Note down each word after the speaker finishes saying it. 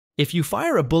If you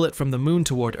fire a bullet from the moon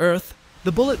toward Earth,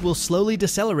 the bullet will slowly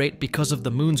decelerate because of the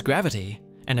moon's gravity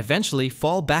and eventually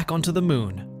fall back onto the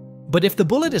moon. But if the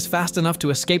bullet is fast enough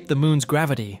to escape the moon's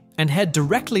gravity and head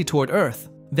directly toward Earth,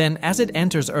 then as it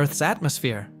enters Earth's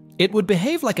atmosphere, it would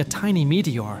behave like a tiny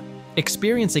meteor,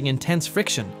 experiencing intense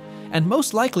friction, and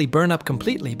most likely burn up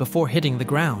completely before hitting the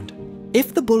ground.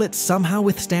 If the bullet somehow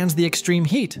withstands the extreme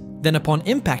heat, then upon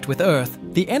impact with Earth,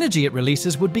 the energy it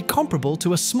releases would be comparable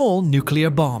to a small nuclear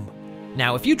bomb.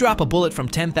 Now, if you drop a bullet from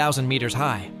 10,000 meters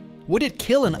high, would it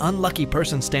kill an unlucky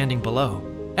person standing below?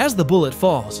 As the bullet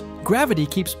falls, gravity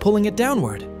keeps pulling it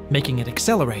downward, making it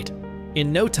accelerate.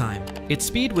 In no time, its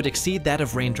speed would exceed that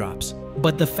of raindrops.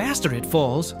 But the faster it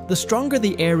falls, the stronger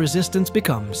the air resistance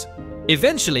becomes.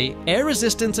 Eventually, air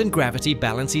resistance and gravity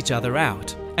balance each other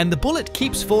out, and the bullet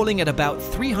keeps falling at about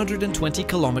 320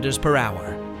 kilometers per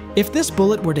hour. If this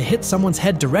bullet were to hit someone's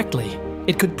head directly,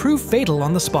 it could prove fatal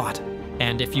on the spot.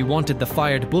 And if you wanted the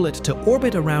fired bullet to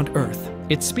orbit around Earth,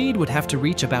 its speed would have to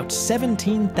reach about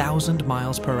 17,000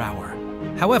 miles per hour.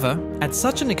 However, at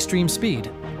such an extreme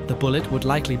speed, the bullet would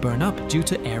likely burn up due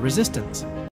to air resistance.